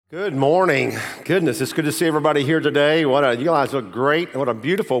Good morning. Goodness, it's good to see everybody here today. You guys look great. What a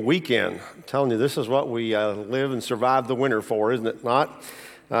beautiful weekend. I'm telling you, this is what we live and survive the winter for, isn't it not?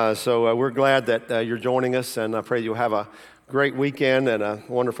 So we're glad that you're joining us, and I pray you'll have a great weekend and a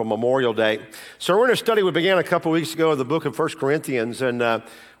wonderful Memorial Day. So we're in a study we began a couple weeks ago of the book of 1 Corinthians, and we're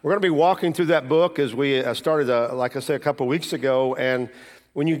going to be walking through that book as we started, like I said, a couple weeks ago. And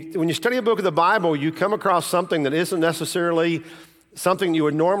when you study a book of the Bible, you come across something that isn't necessarily something you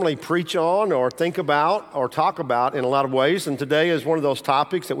would normally preach on or think about or talk about in a lot of ways. And today is one of those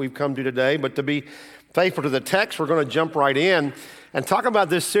topics that we've come to today. But to be faithful to the text, we're going to jump right in and talk about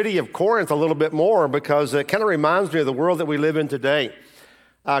this city of Corinth a little bit more, because it kind of reminds me of the world that we live in today.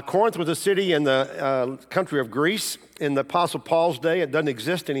 Corinth was a city in the country of Greece in the Apostle Paul's day. It doesn't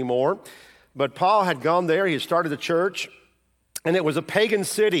exist anymore. But Paul had gone there. He had started a church, and it was a pagan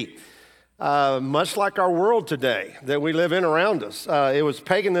city. Much like our world today that we live in around us. It was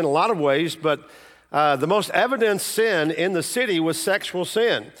pagan in a lot of ways, but the most evident sin in the city was sexual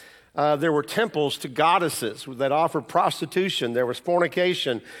sin. There were temples to goddesses that offered prostitution. There was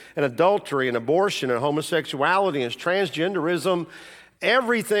fornication and adultery and abortion and homosexuality and transgenderism.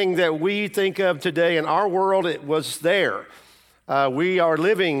 Everything that we think of today in our world, it was there. We are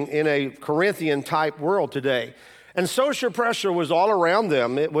living in a Corinthian-type world today. And social pressure was all around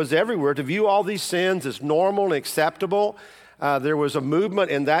them. It was everywhere to view all these sins as normal and acceptable. There was a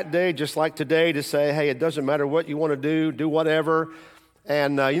movement in that day, just like today, to say, hey, it doesn't matter what you want to do whatever.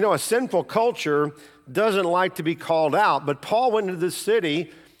 And, a sinful culture doesn't like to be called out. But Paul went into this city.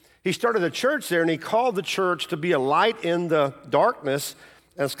 He started a church there, and he called the church to be a light in the darkness.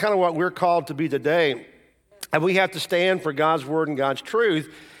 And it's kind of what we're called to be today. And we have to stand for God's word and God's truth.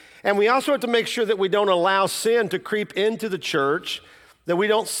 And we also have to make sure that we don't allow sin to creep into the church, that we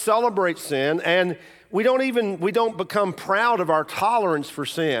don't celebrate sin, and we don't become proud of our tolerance for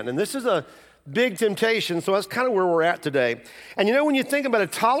sin. And this is a big temptation, so that's kind of where we're at today. And when you think about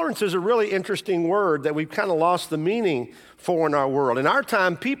it, tolerance is a really interesting word that we've kind of lost the meaning for in our world. In our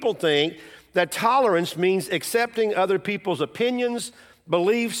time, people think that tolerance means accepting other people's opinions,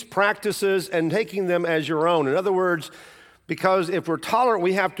 beliefs, practices, and taking them as your own. In other words, because if we're tolerant,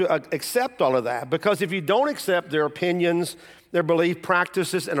 we have to accept all of that. Because if you don't accept their opinions, their belief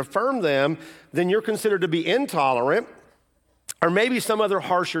practices, and affirm them, then you're considered to be intolerant, or maybe some other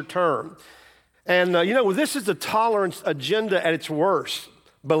harsher term. And, this is the tolerance agenda at its worst.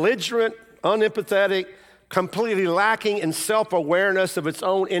 Belligerent, unempathetic, completely lacking in self-awareness of its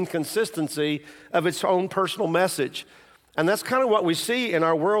own inconsistency, of its own personal message. And that's kind of what we see in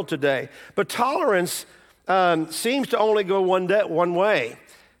our world today. But tolerance seems to only go one way.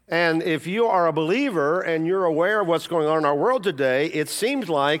 And if you are a believer and you're aware of what's going on in our world today, it seems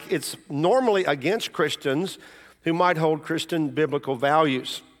like it's normally against Christians who might hold Christian biblical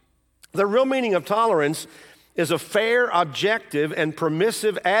values. The real meaning of tolerance is a fair, objective, and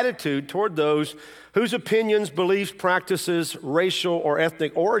permissive attitude toward those whose opinions, beliefs, practices, racial or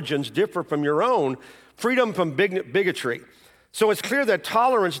ethnic origins differ from your own, freedom from bigotry. So it's clear that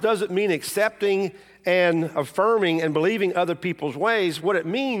tolerance doesn't mean accepting and affirming and believing other people's ways. What it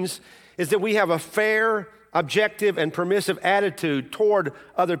means is that we have a fair, objective, and permissive attitude toward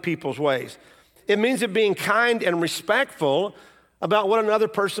other people's ways. It means it being kind and respectful about what another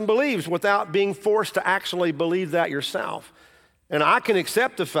person believes without being forced to actually believe that yourself. And I can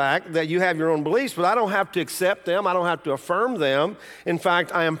accept the fact that you have your own beliefs, but I don't have to accept them. I don't have to affirm them. In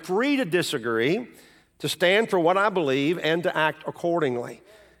fact, I am free to disagree, to stand for what I believe, and to act accordingly.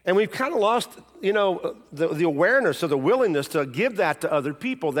 And we've kind of lost, the awareness or the willingness to give that to other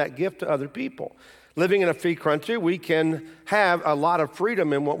people, that gift to other people. Living in a free country, we can have a lot of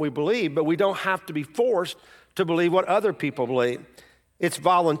freedom in what we believe, but we don't have to be forced to believe what other people believe. It's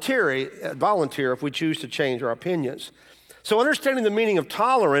volunteer if we choose to change our opinions. So understanding the meaning of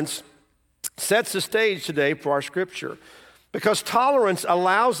tolerance sets the stage today for our scripture, because tolerance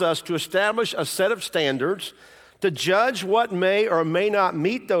allows us to establish a set of standards, to judge what may or may not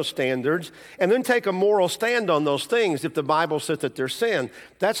meet those standards, and then take a moral stand on those things if the Bible says that they're sin.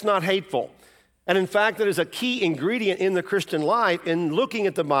 That's not hateful. And in fact, that is a key ingredient in the Christian life in looking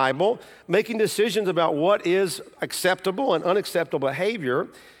at the Bible, making decisions about what is acceptable and unacceptable behavior.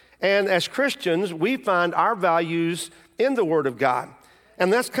 And as Christians, we find our values in the Word of God.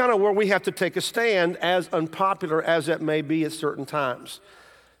 And that's kind of where we have to take a stand, as unpopular as it may be at certain times.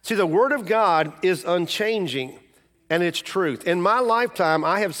 See, the Word of God is unchanging, and it's truth. In my lifetime,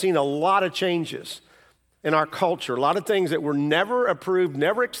 I have seen a lot of changes in our culture. A lot of things that were never approved,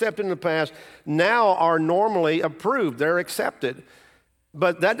 never accepted in the past, now are normally approved. They're accepted.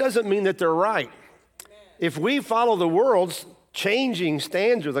 But that doesn't mean that they're right. If we follow the world's changing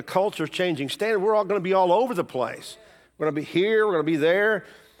standard, the culture's changing standard. We're all going to be all over the place. We're going to be here, we're going to be there.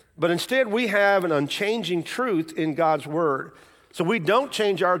 But instead, we have an unchanging truth in God's Word. So we don't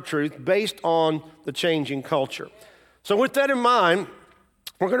change our truth based on the changing culture. So with that in mind,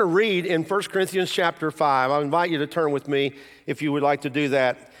 we're going to read in 1 Corinthians chapter 5. I invite you to turn with me if you would like to do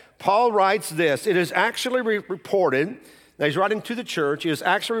that. Paul writes this, it is actually reported, now he's writing to the church, it is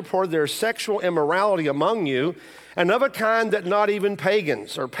actually reported there is sexual immorality among you, and of a kind that not even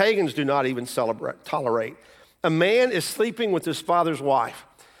pagans, or pagans do not even tolerate. A man is sleeping with his father's wife.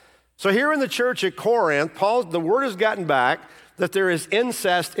 So here in the church at Corinth, the word has gotten back that there is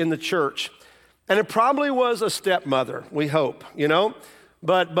incest in the church. And it probably was a stepmother, we hope,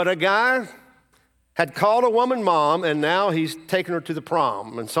 But a guy had called a woman mom, and now he's taken her to the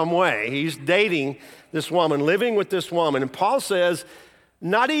prom in some way. He's dating this woman, living with this woman. And Paul says,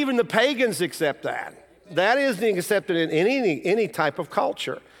 not even the pagans accept that. That isn't accepted in any type of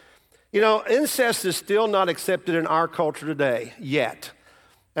culture. Incest is still not accepted in our culture today, yet.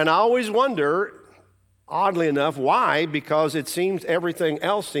 And I always wonder, oddly enough, why? Because it seems everything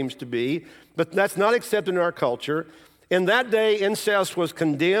else seems to be, but that's not accepted in our culture. In that day, incest was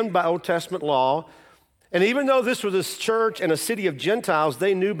condemned by Old Testament law. And even though this was a church and a city of Gentiles,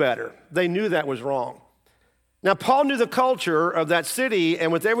 they knew better. They knew that was wrong. Now, Paul knew the culture of that city,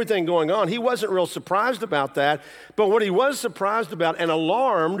 and with everything going on, he wasn't real surprised about that. But what he was surprised about and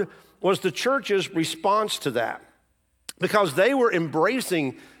alarmed was the church's response to that. Because they were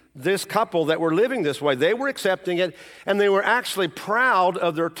embracing this couple that were living this way. They were accepting it, and they were actually proud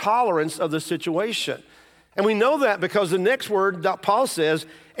of their tolerance of the situation. And we know that because the next word, Paul says,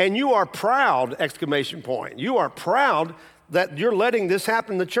 and you are proud, exclamation point. You are proud that you're letting this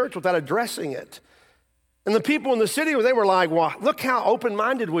happen in the church without addressing it. And the people in the city, they were like, well, look how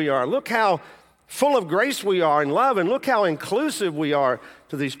open-minded we are. Look how full of grace we are and love, and look how inclusive we are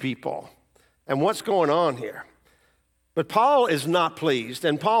to these people. And what's going on here? But Paul is not pleased,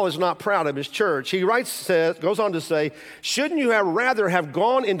 and Paul is not proud of his church. He goes on to say, shouldn't you rather have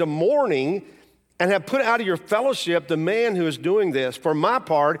gone into mourning and have put out of your fellowship the man who is doing this? For my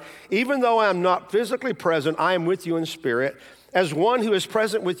part, even though I am not physically present, I am with you in spirit, as one who is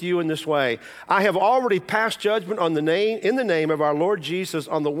present with you in this way. I have already passed judgment in the name of our Lord Jesus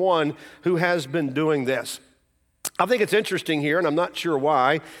on the one who has been doing this. I think it's interesting here, and I'm not sure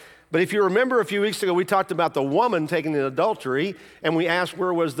why, but if you remember a few weeks ago, we talked about the woman taking an adultery, and we asked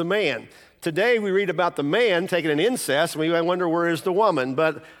where was the man. Today, we read about the man taking an incest, and we wonder where is the woman.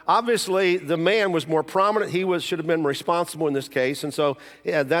 But obviously, the man was more prominent. He should have been responsible in this case, and so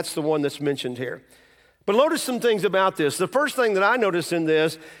that's the one that's mentioned here. But notice some things about this. The first thing that I notice in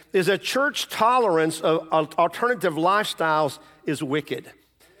this is that church tolerance of alternative lifestyles is wicked.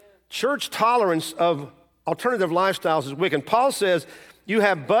 Church tolerance of alternative lifestyles is wicked. Paul says you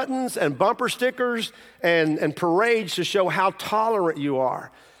have buttons and bumper stickers and parades to show how tolerant you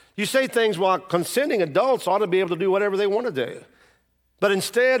are. You say things, well, consenting adults ought to be able to do whatever they want to do. But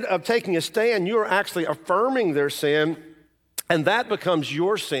instead of taking a stand, you are actually affirming their sin, and that becomes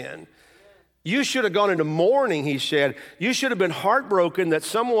your sin. You should have gone into mourning, he said. You should have been heartbroken that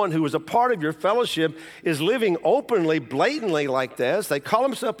someone who was a part of your fellowship is living openly, blatantly like this. They call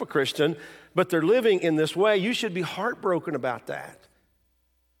themselves a Christian, but they're living in this way. You should be heartbroken about that.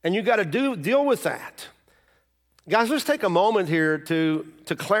 And you got to deal with that. Guys, let's take a moment here to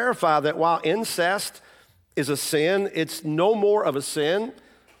clarify that while incest is a sin, it's no more of a sin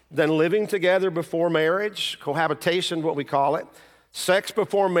than living together before marriage, cohabitation, what we call it, sex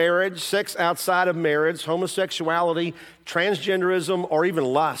before marriage, sex outside of marriage, homosexuality, transgenderism, or even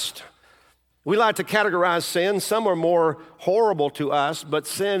lust. We like to categorize sin. Some are more horrible to us, but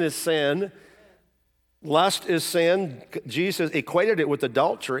sin is sin. Lust is sin. Jesus equated it with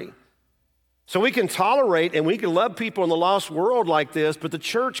adultery. So we can tolerate and we can love people in the lost world like this, but the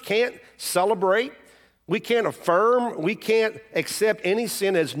church can't celebrate. We can't affirm. We can't accept any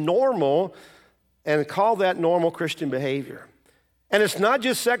sin as normal and call that normal Christian behavior. And it's not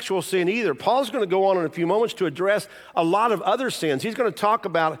just sexual sin either. Paul's going to go on in a few moments to address a lot of other sins. He's going to talk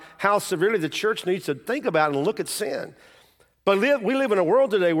about how severely the church needs to think about and look at sin. But we live in a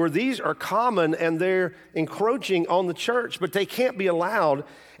world today where these are common and they're encroaching on the church, but they can't be allowed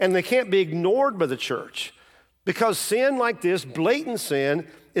and they can't be ignored by the church. Because sin like this, blatant sin,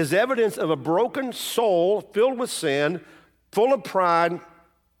 is evidence of a broken soul filled with sin, full of pride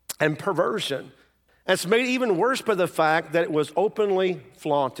and perversion. And it's made even worse by the fact that it was openly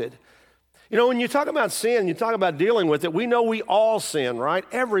flaunted. You know, when you talk about sin, you talk about dealing with it, we know we all sin, right?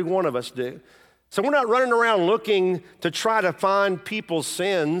 Every one of us do. So we're not running around looking to try to find people's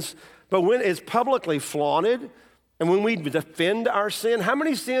sins, but when it's publicly flaunted And when we defend our sin, how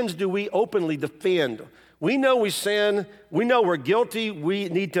many sins do we openly defend? We know we sin. We know we're guilty. We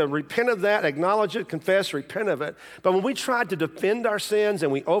need to repent of that, acknowledge it, confess, repent of it. But when we try to defend our sins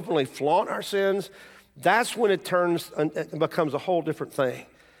and we openly flaunt our sins, that's when it turns and becomes a whole different thing.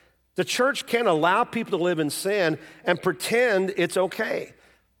 The church can't allow people to live in sin and pretend it's okay.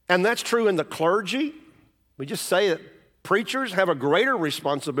 And that's true in the clergy. We just say that preachers have a greater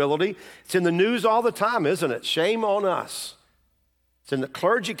responsibility. It's in the news all the time, isn't it? Shame on us. It's in the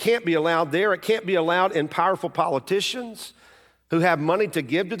clergy, can't be allowed there. It can't be allowed in powerful politicians who have money to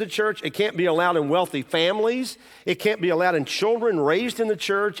give to the church. It can't be allowed in wealthy families. It can't be allowed in children raised in the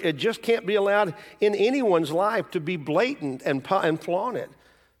church. It just can't be allowed in anyone's life to be blatant and flaunt it.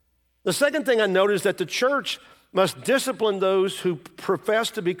 The second thing I noticed is that the church must discipline those who profess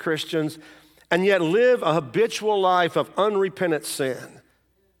to be Christians and yet live a habitual life of unrepentant sin.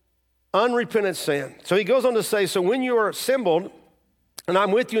 Unrepentant sin. So he goes on to say, so when you are assembled, and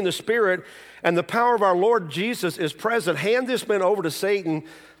I'm with you in the Spirit, and the power of our Lord Jesus is present, hand this man over to Satan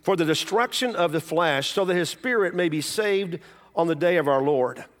for the destruction of the flesh, so that his spirit may be saved on the day of our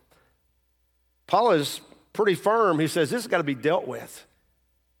Lord. Paul is pretty firm. He says, this has got to be dealt with.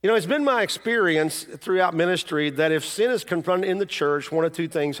 You know, it's been my experience throughout ministry that if sin is confronted in the church, one of two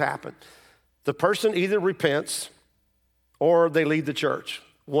things happen. The person either repents or they leave the church,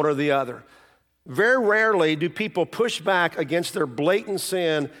 one or the other. Very rarely do people push back against their blatant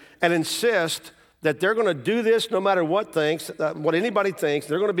sin and insist that they're going to do this no matter what anybody thinks.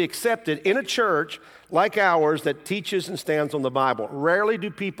 They're going to be accepted in a church like ours that teaches and stands on the Bible. Rarely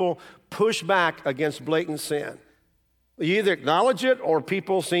do people push back against blatant sin. You either acknowledge it or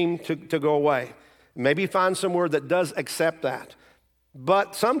people seem to go away. Maybe find somewhere that does accept that.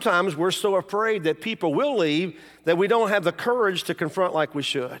 But sometimes we're so afraid that people will leave that we don't have the courage to confront like we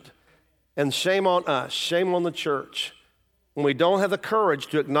should. And shame on us, shame on the church, when we don't have the courage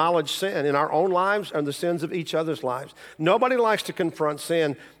to acknowledge sin in our own lives and the sins of each other's lives. Nobody likes to confront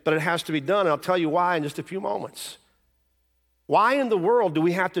sin, but it has to be done. And I'll tell you why in just a few moments. Why in the world do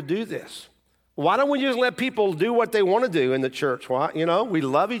we have to do this? Why don't we just let people do what they want to do in the church? Why? You know, we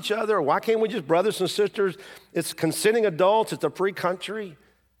love each other. Why can't we just brothers and sisters? It's consenting adults. It's a free country.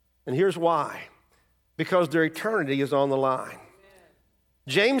 And here's why. Because their eternity is on the line.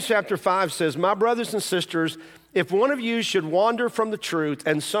 James chapter 5 says, my brothers and sisters, if one of you should wander from the truth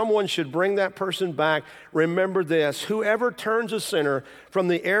and someone should bring that person back, remember this, whoever turns a sinner from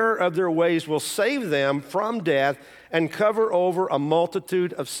the error of their ways will save them from death and cover over a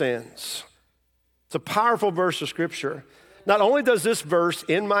multitude of sins. It's a powerful verse of Scripture. Not only does this verse,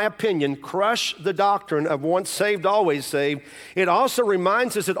 in my opinion, crush the doctrine of once saved, always saved, it also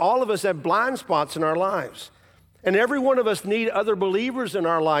reminds us that all of us have blind spots in our lives. And every one of us need other believers in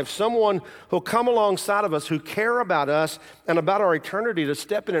our life, someone who'll come alongside of us, who care about us and about our eternity, to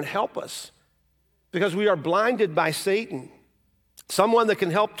step in and help us. Because we are blinded by Satan. Someone that can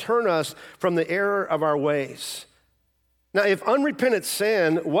help turn us from the error of our ways. Now, if unrepentant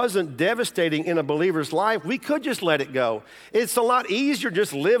sin wasn't devastating in a believer's life, we could just let it go. It's a lot easier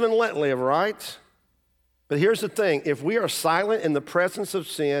just live and let live, right? But here's the thing. If we are silent in the presence of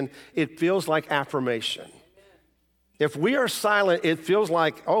sin, it feels like affirmation. If we are silent, it feels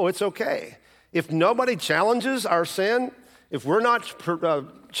like, oh, it's okay. If nobody challenges our sin, if we're not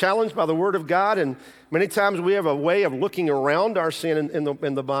challenged by the Word of God, and many times we have a way of looking around our sin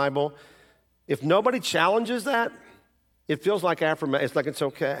in the Bible, if nobody challenges that, it feels like affirmation. It's like it's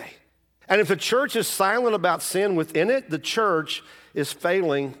okay. And if the church is silent about sin within it, the church is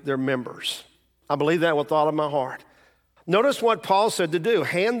failing their members. I believe that with all of my heart. Notice what Paul said to do.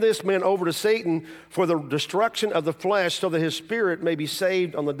 Hand this man over to Satan for the destruction of the flesh so that his spirit may be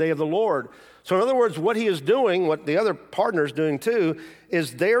saved on the day of the Lord. So in other words, what he is doing, what the other partner is doing too,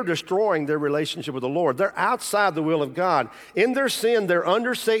 is they're destroying their relationship with the Lord. They're outside the will of God. In their sin, they're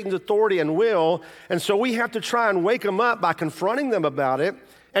under Satan's authority and will, and so we have to try and wake them up by confronting them about it.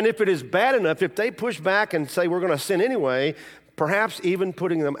 And if it is bad enough, if they push back and say we're going to sin anyway, perhaps even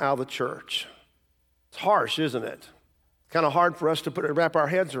putting them out of the church. It's harsh, isn't it? Kind of hard for us to wrap our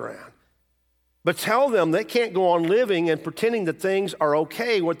heads around. But tell them they can't go on living and pretending that things are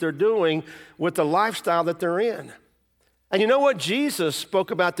okay, what they're doing with the lifestyle that they're in. And you know what? Jesus spoke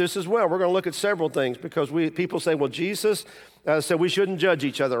about this as well. We're going to look at several things because people say, well, Jesus said we shouldn't judge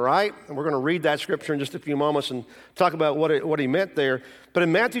each other, right? And we're going to read that scripture in just a few moments and talk about what he meant there. But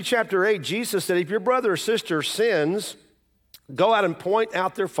in Matthew chapter 8, Jesus said, if your brother or sister sins, go out and point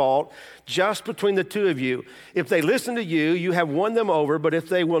out their fault just between the two of you. If they listen to you, you have won them over. But if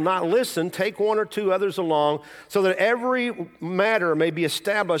they will not listen, take one or two others along so that every matter may be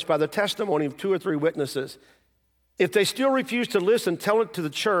established by the testimony of two or three witnesses. If they still refuse to listen, tell it to the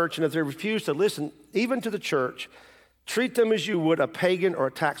church. And if they refuse to listen, even to the church, treat them as you would a pagan or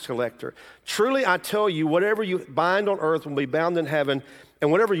a tax collector. Truly, I tell you, whatever you bind on earth will be bound in heaven,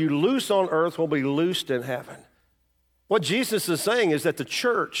 and whatever you loose on earth will be loosed in heaven. What Jesus is saying is that the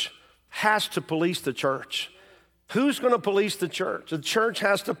church has to police the church. Who's going to police the church? The church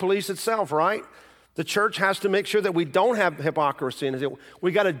has to police itself, right? The church has to make sure that we don't have hypocrisy in it.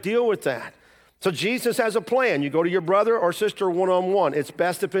 We got to deal with that. So Jesus has a plan. You go to your brother or sister one-on-one. It's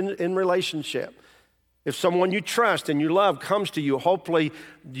best if in relationship. If someone you trust and you love comes to you, hopefully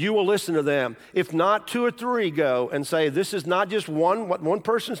you will listen to them. If not, 2 or 3 go and say, this is not just what one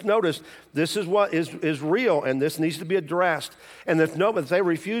person's noticed. This is what is real, and this needs to be addressed. And if they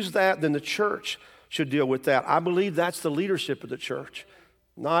refuse that, then the church should deal with that. I believe that's the leadership of the church.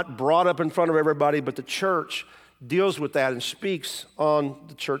 Not brought up in front of everybody, but the church deals with that and speaks on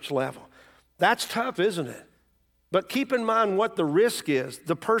the church level. That's tough, isn't it? But keep in mind what the risk is,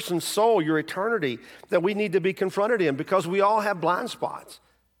 the person's soul, your eternity, that we need to be confronted in, because we all have blind spots.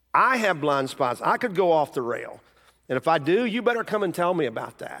 I have blind spots. I could go off the rail. And if I do, you better come and tell me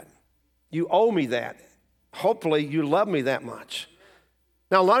about that. You owe me that. Hopefully you love me that much.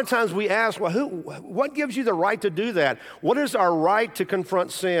 Now, a lot of times we ask, well, what gives you the right to do that? What is our right to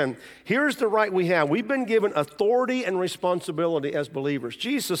confront sin? Here's the right we have. We've been given authority and responsibility as believers.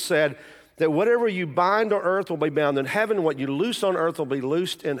 Jesus said that whatever you bind on earth will be bound in heaven. What you loose on earth will be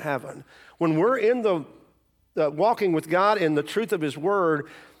loosed in heaven. When we're in the walking with God in the truth of His Word,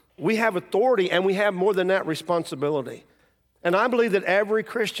 we have authority, and we have more than that, responsibility. And I believe that every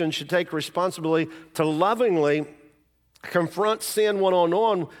Christian should take responsibility to lovingly confront sin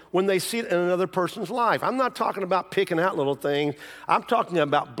one-on-one when they see it in another person's life. I'm not talking about picking out little things. I'm talking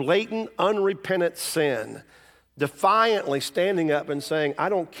about blatant, unrepentant sin. Defiantly standing up and saying, I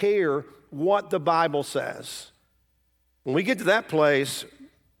don't care what the Bible says. When we get to that place,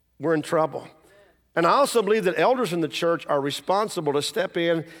 we're in trouble. And I also believe that elders in the church are responsible to step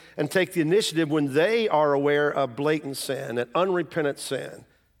in and take the initiative when they are aware of blatant sin and unrepentant sin,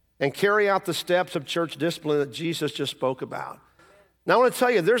 and carry out the steps of church discipline that Jesus just spoke about. Now I want to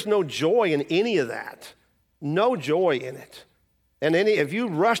tell you, there's no joy in any of that. No joy in it. And if you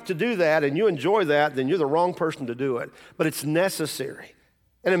rush to do that and you enjoy that, then you're the wrong person to do it. But it's necessary.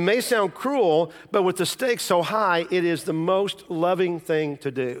 And it may sound cruel, but with the stakes so high, it is the most loving thing to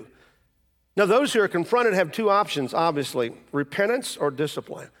do. Now, those who are confronted have 2 options, obviously, repentance or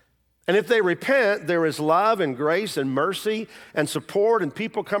discipline. And if they repent, there is love and grace and mercy and support, and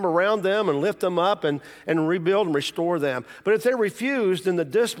people come around them and lift them up and rebuild and restore them. But if they refuse, then the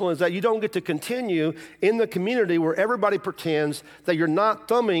discipline is that you don't get to continue in the community where everybody pretends that you're not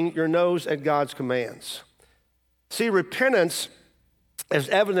thumbing your nose at God's commands. See, repentance is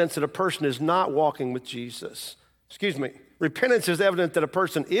evidence that a person is not walking with Jesus. Repentance is evidence that a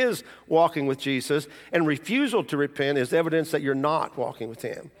person is walking with Jesus, and refusal to repent is evidence that you're not walking with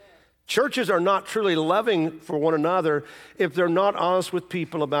Him. Churches are not truly loving for one another if they're not honest with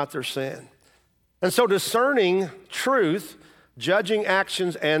people about their sin. And so discerning truth, judging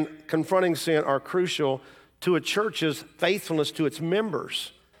actions, and confronting sin are crucial to a church's faithfulness to its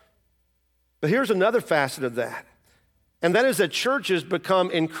members. But here's another facet of that, and that is that churches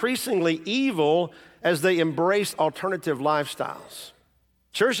become increasingly evil as they embrace alternative lifestyles.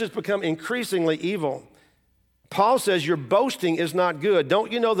 Churches become increasingly evil. Paul says your boasting is not good.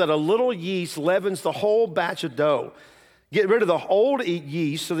 Don't you know that a little yeast leavens the whole batch of dough? Get rid of the old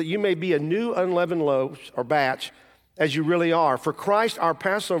yeast so that you may be a new unleavened loaf or batch as you really are. For Christ, our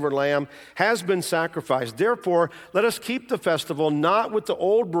Passover lamb, has been sacrificed. Therefore, let us keep the festival not with the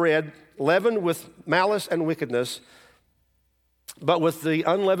old bread leavened with malice and wickedness, but with the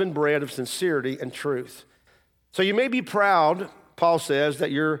unleavened bread of sincerity and truth. So you may be proud, Paul says,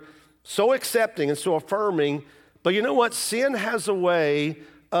 that you're so accepting and so affirming, but you know what? Sin has a way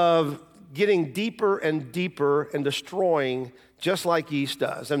of getting deeper and deeper and destroying, just like yeast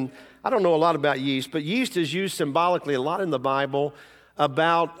does. And I don't know a lot about yeast, but yeast is used symbolically a lot in the Bible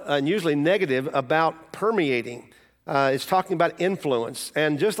about, and usually negative, about permeating. It's talking about influence.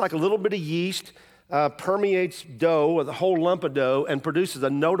 And just like a little bit of yeast permeates dough, or the whole lump of dough, and produces a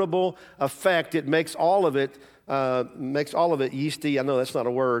notable effect, it makes all of it yeasty. I know that's not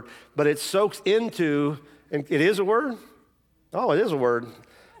a word, but it soaks into, and it is a word? Oh, it is a word.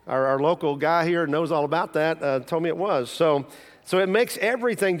 Our local guy here knows all about that, told me it was. So it makes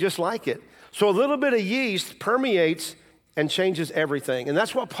everything just like it. So a little bit of yeast permeates and changes everything. And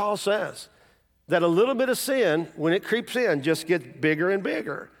that's what Paul says, that a little bit of sin, when it creeps in, just gets bigger and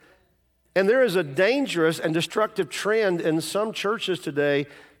bigger. And there is a dangerous and destructive trend in some churches today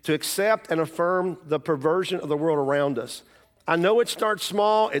to accept and affirm the perversion of the world around us. I know it starts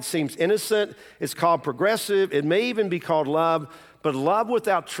small, it seems innocent, it's called progressive, it may even be called love, but love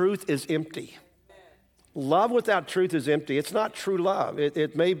without truth is empty. Love without truth is empty. It's not true love.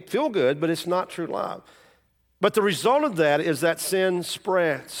 It may feel good, but it's not true love. But the result of that is that sin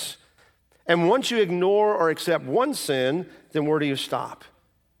spreads. And once you ignore or accept one sin, then where do you stop?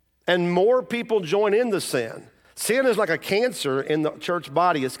 And more people join in the sin. Sin is like a cancer in the church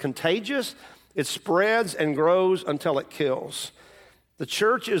body. It's contagious, it spreads and grows until it kills. The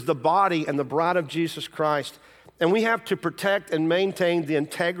church is the body and the bride of Jesus Christ, and we have to protect and maintain the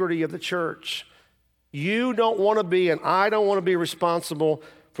integrity of the church. You don't want to be, and I don't want to be responsible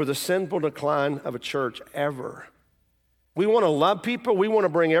for the sinful decline of a church ever. We want to love people. We want to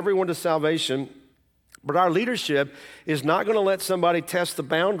bring everyone to salvation. But our leadership is not going to let somebody test the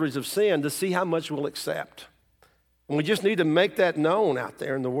boundaries of sin to see how much we'll accept. And we just need to make that known out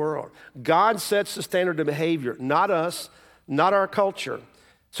there in the world. God sets the standard of behavior, not us, not our culture.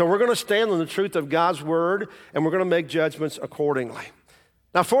 So we're going to stand on the truth of God's word, and we're going to make judgments accordingly.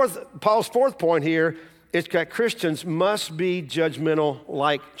 Now, Paul's fourth point here is that Christians must be judgmental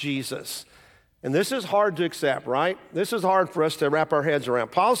like Jesus. And this is hard to accept, right? This is hard for us to wrap our heads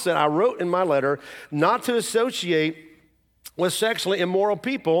around. Paul said, I wrote in my letter not to associate with sexually immoral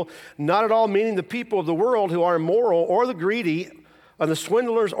people, not at all meaning the people of the world who are immoral or the greedy or the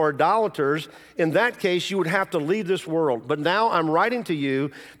swindlers or idolaters. In that case, you would have to leave this world. But now I'm writing to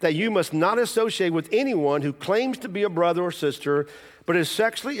you that you must not associate with anyone who claims to be a brother or sister, but is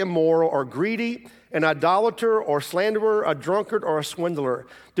sexually immoral or greedy, an idolater or slanderer, a drunkard or a swindler.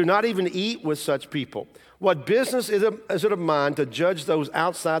 Do not even eat with such people. What business is it of mine to judge those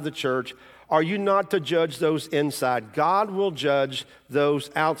outside the church? Are you not to judge those inside? God will judge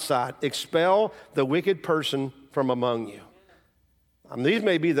those outside. Expel the wicked person from among you. These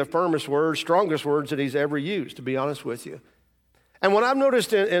may be the firmest words, strongest words that he's ever used, to be honest with you. And what I've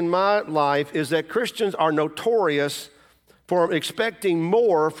noticed in my life is that Christians are notorious for expecting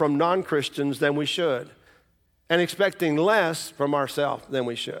more from non-Christians than we should, and expecting less from ourselves than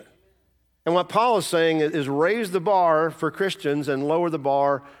we should. And what Paul is saying is raise the bar for Christians and lower the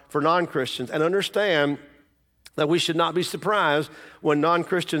bar for non-Christians, and understand that we should not be surprised when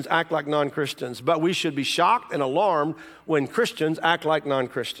non-Christians act like non-Christians, but we should be shocked and alarmed when Christians act like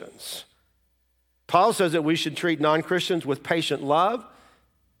non-Christians. Paul says that we should treat non-Christians with patient love,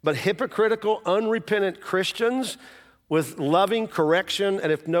 but hypocritical, unrepentant Christians with loving correction,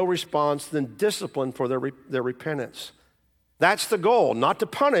 and if no response, then discipline for their repentance. That's the goal, not to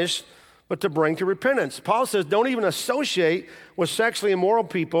punish, but to bring to repentance. Paul says, don't even associate with sexually immoral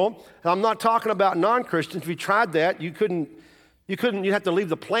people. And I'm not talking about non-Christians. If you tried that, you'd have to leave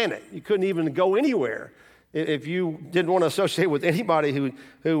the planet. You couldn't even go anywhere if you didn't want to associate with anybody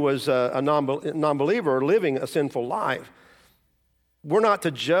who was a non-believer or living a sinful life. We're not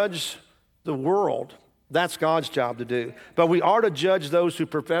to judge the world. That's God's job to do. But we are to judge those who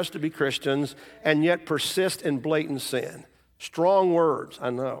profess to be Christians and yet persist in blatant sin. Strong words,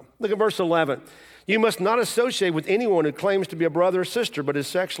 I know. Look at verse 11. You must not associate with anyone who claims to be a brother or sister, but is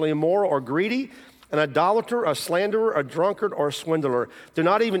sexually immoral or greedy, an idolater, a slanderer, a drunkard, or a swindler. Do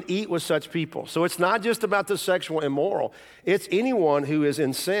not even eat with such people. So it's not just about the sexual immoral. It's anyone who is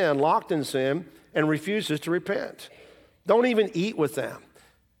in sin, locked in sin, and refuses to repent. Don't even eat with them.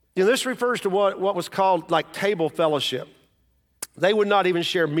 You know, this refers to what was called like table fellowship. They would not even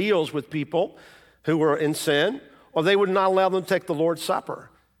share meals with people who were in sin, or they would not allow them to take the Lord's Supper.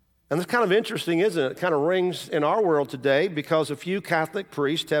 And it's kind of interesting, isn't it? It kind of rings in our world today because a few Catholic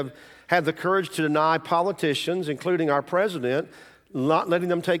priests have had the courage to deny politicians, including our president, not letting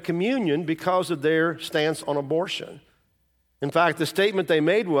them take communion because of their stance on abortion. In fact, the statement they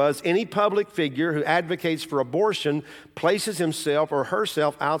made was, any public figure who advocates for abortion places himself or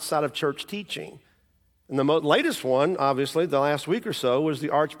herself outside of church teaching. And the latest one, obviously, the last week or so, was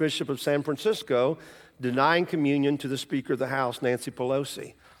the Archbishop of San Francisco denying communion to the Speaker of the House, Nancy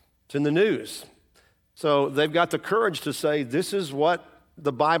Pelosi. It's in the news. So they've got the courage to say, this is what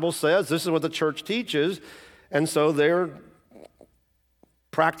the Bible says, this is what the church teaches, and so they're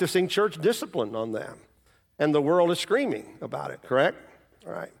practicing church discipline on them. And the world is screaming about it, correct?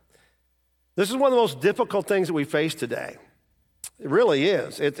 All right. This is one of the most difficult things that we face today. It really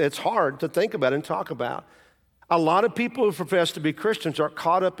is. It's hard to think about and talk about. A lot of people who profess to be Christians are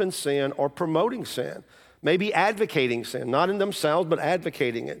caught up in sin or promoting sin, maybe advocating sin, not in themselves, but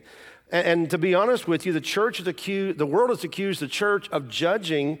advocating it. And to be honest with you, the world has accused the church of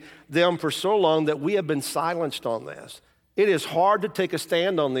judging them for so long that we have been silenced on this. It is hard to take a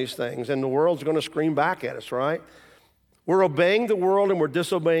stand on these things, and the world's going to scream back at us, right? We're obeying the world and we're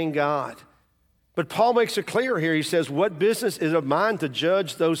disobeying God. But Paul makes it clear here. He says, what business is it mine to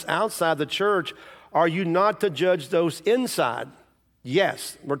judge those outside the church? Are you not to judge those inside?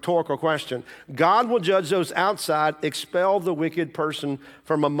 Yes, rhetorical question. God will judge those outside, expel the wicked person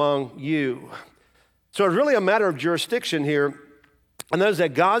from among you. So it's really a matter of jurisdiction here. And that is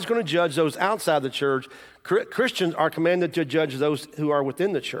that God's going to judge those outside the church. Christians are commanded to judge those who are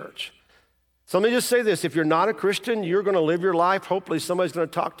within the church. So let me just say this. If you're not a Christian, you're going to live your life. Hopefully somebody's going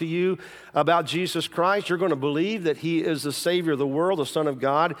to talk to you about Jesus Christ. You're going to believe that he is the Savior of the world, the Son of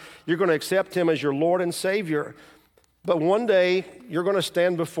God. You're going to accept him as your Lord and Savior. But one day, you're going to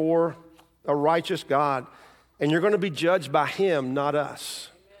stand before a righteous God, and you're going to be judged by him, not us.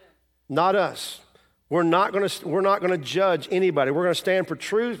 Not us. We're not going to judge anybody. We're going to stand for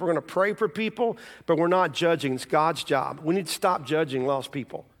truth. We're going to pray for people, but we're not judging. It's God's job. We need to stop judging lost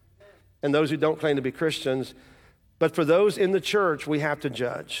people and those who don't claim to be Christians. But for those in the church, we have to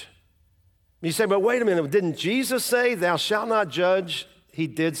judge. You say, but wait a minute, didn't Jesus say, thou shalt not judge? He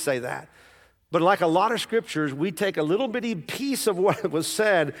did say that. But like a lot of scriptures, we take a little bitty piece of what was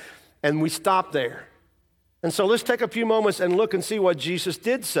said and we stop there. And so let's take a few moments and look and see what Jesus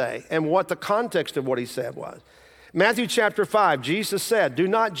did say and what the context of what he said was. Matthew chapter 5, Jesus said, do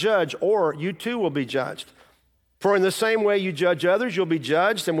not judge or you too will be judged. For in the same way you judge others, you'll be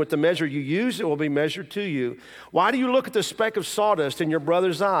judged, and with the measure you use, it will be measured to you. Why do you look at the speck of sawdust in your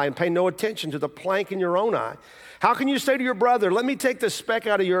brother's eye and pay no attention to the plank in your own eye? How can you say to your brother, let me take the speck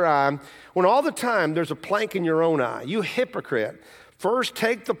out of your eye, when all the time there's a plank in your own eye? You hypocrite. First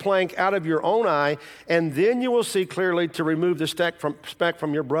take the plank out of your own eye, and then you will see clearly to remove the speck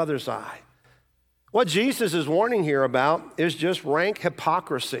from your brother's eye. What Jesus is warning here about is just rank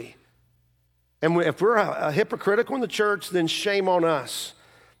hypocrisy. And if we're hypocritical in the church, then shame on us.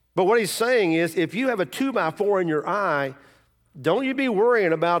 But what he's saying is, if you have a 2x4 in your eye, don't you be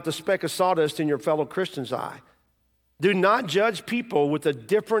worrying about the speck of sawdust in your fellow Christian's eye. Do not judge people with a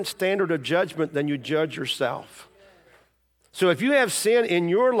different standard of judgment than you judge yourself. So if you have sin in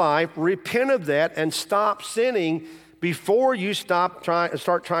your life, repent of that and stop sinning before you start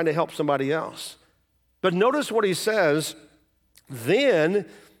trying to help somebody else. But notice what he says, then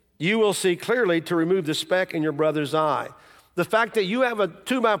you will see clearly to remove the speck in your brother's eye. The fact that you have a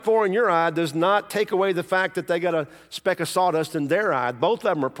 2x4 in your eye does not take away the fact that they got a speck of sawdust in their eye. Both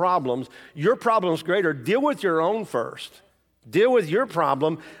of them are problems. Your problem's greater. Deal with your own first. Deal with your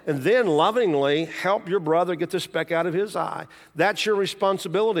problem, and then lovingly help your brother get the speck out of his eye. That's your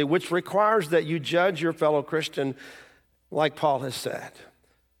responsibility, which requires that you judge your fellow Christian, like Paul has said.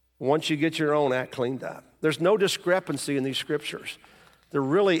 Once you get your own act cleaned up. There's no discrepancy in these scriptures. There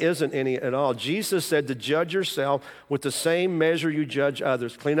really isn't any at all. Jesus said to judge yourself with the same measure you judge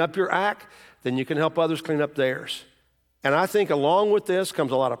others. Clean up your act, then you can help others clean up theirs. And I think along with this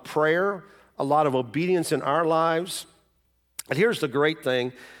comes a lot of prayer, a lot of obedience in our lives. And here's the great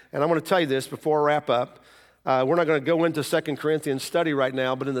thing, and I want to tell you this before I wrap up. We're not going to go into 2 Corinthians study right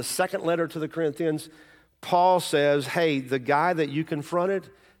now, but in the second letter to the Corinthians, Paul says, hey, the guy that you confronted,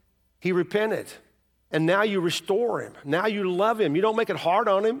 he repented. And now you restore him. Now you love him. You don't make it hard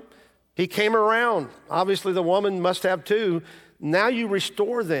on him. He came around. Obviously, the woman must have too. Now you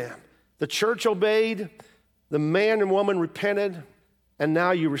restore them. The church obeyed. The man and woman repented. And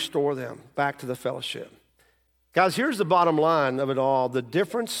now you restore them back to the fellowship. Guys, here's the bottom line of it all. The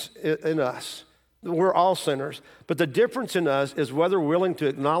difference in us, we're all sinners, but the difference in us is whether we're willing to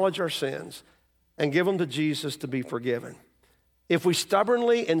acknowledge our sins and give them to Jesus to be forgiven. If we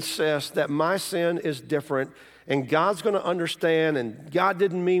stubbornly insist that my sin is different and God's going to understand and God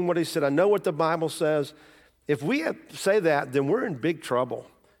didn't mean what he said, I know what the Bible says. If we say that, then we're in big trouble.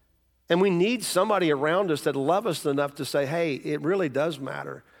 And we need somebody around us that love us enough to say, hey, it really does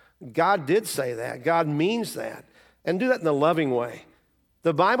matter. God did say that. God means that. And do that in a loving way.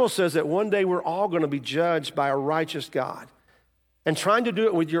 The Bible says that one day we're all going to be judged by a righteous God. And trying to do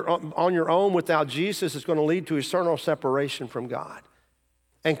it on your own without Jesus is going to lead to eternal separation from God.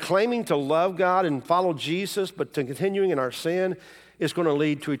 And claiming to love God and follow Jesus, but to continuing in our sin is going to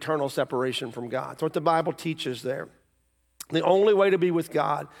lead to eternal separation from God. That's what the Bible teaches there. The only way to be with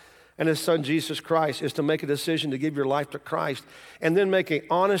God and his son Jesus Christ is to make a decision to give your life to Christ and then make an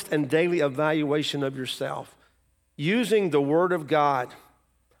honest and daily evaluation of yourself, using the Word of God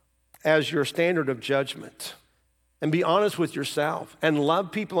as your standard of judgment. And be honest with yourself and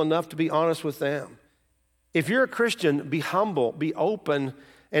love people enough to be honest with them. If you're a Christian, be humble, be open,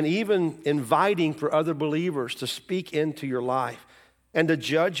 and even inviting for other believers to speak into your life and to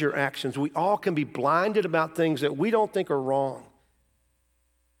judge your actions. We all can be blinded about things that we don't think are wrong.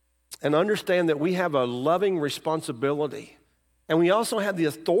 and understand that we have a loving responsibility. And we also have the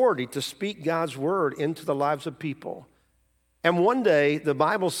authority to speak God's word into the lives of people. And one day, the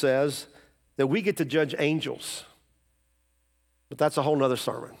Bible says that we get to judge angels. But that's a whole nother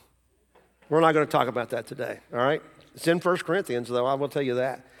sermon. We're not going to talk about that today, all right? It's in 1 Corinthians, though, I will tell you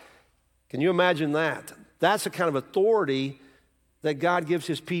that. Can you imagine that? That's the kind of authority that God gives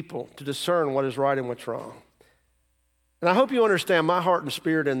his people to discern what is right and what's wrong. And I hope you understand my heart and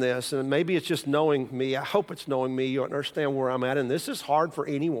spirit in this, and maybe it's just knowing me. I hope it's knowing me. You understand where I'm at, and this is hard for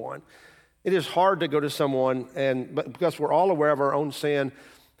anyone. It is hard to go to someone, but because we're all aware of our own sin,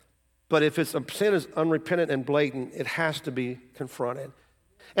 but if it's a sin is unrepentant and blatant, it has to be confronted.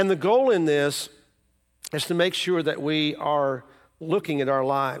 And the goal in this is to make sure that we are looking at our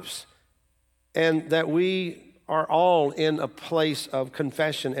lives and that we are all in a place of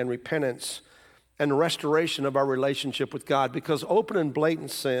confession and repentance and restoration of our relationship with God, because open and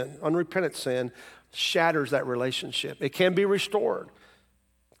blatant sin, unrepentant sin, shatters that relationship. It can be restored.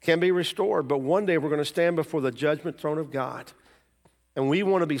 But one day we're going to stand before the judgment throne of God. And we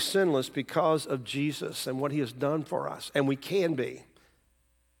want to be sinless because of Jesus and what he has done for us. And we can be.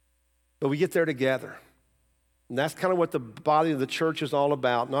 But we get there together. And that's kind of what the body of the church is all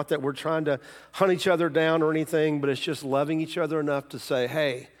about. Not that we're trying to hunt each other down or anything, but it's just loving each other enough to say,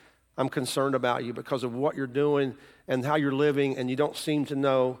 hey, I'm concerned about you because of what you're doing and how you're living, and you don't seem to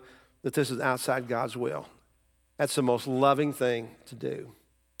know that this is outside God's will. That's the most loving thing to do.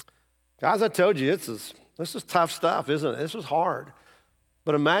 Guys, I told you, this is tough stuff, isn't it? This is hard.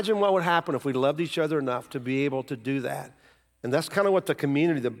 But imagine what would happen if we loved each other enough to be able to do that. And that's kind of what the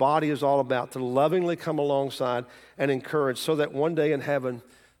community, the body is all about, to lovingly come alongside and encourage so that one day in heaven,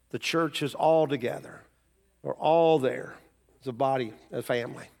 the church is all together. We're all there as a body, a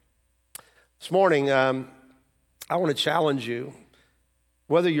family. This morning, I want to challenge you,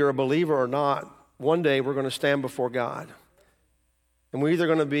 whether you're a believer or not, one day we're going to stand before God. And we're either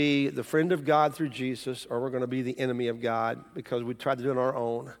going to be the friend of God through Jesus, or we're going to be the enemy of God because we tried to do it on our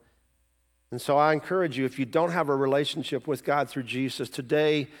own. And so I encourage you, if you don't have a relationship with God through Jesus,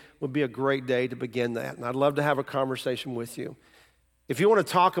 today would be a great day to begin that. And I'd love to have a conversation with you. If you want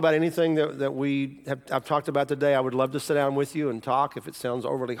to talk about anything that I've talked about today, I would love to sit down with you and talk. If it sounds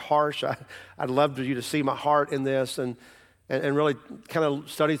overly harsh, I'd love for you to see my heart in this and really kind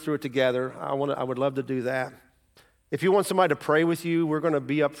of study through it together. I would love to do that. If you want somebody to pray with you, we're going to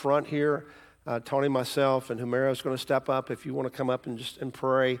be up front here. Tony, myself, and Humera is going to step up if you want to come up and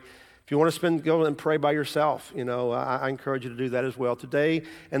pray. If you want to go and pray by yourself, I encourage you to do that as well. Today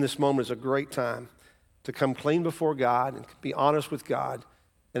and this moment is a great time to come clean before God and be honest with God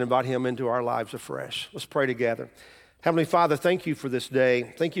and invite him into our lives afresh. Let's pray together. Heavenly Father, thank you for this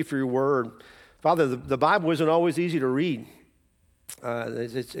day. Thank you for your word. Father, the Bible isn't always easy to read.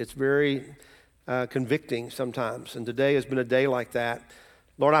 It's very convicting sometimes, and today has been a day like that.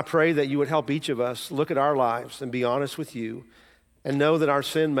 Lord, I pray that you would help each of us look at our lives and be honest with you and know that our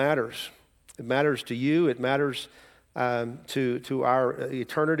sin matters. It matters to you. It matters to our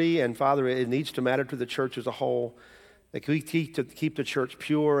eternity. And Father, it needs to matter to the church as a whole. That we keep the church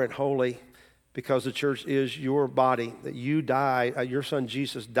pure and holy, because the church is your body, that you died, your son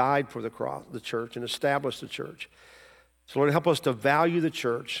Jesus died for the church and established the church. So Lord, help us to value the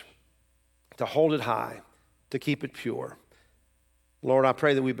church, to hold it high, to keep it pure. Lord, I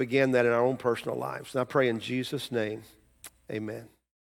pray that we begin that in our own personal lives. And I pray in Jesus' name, amen.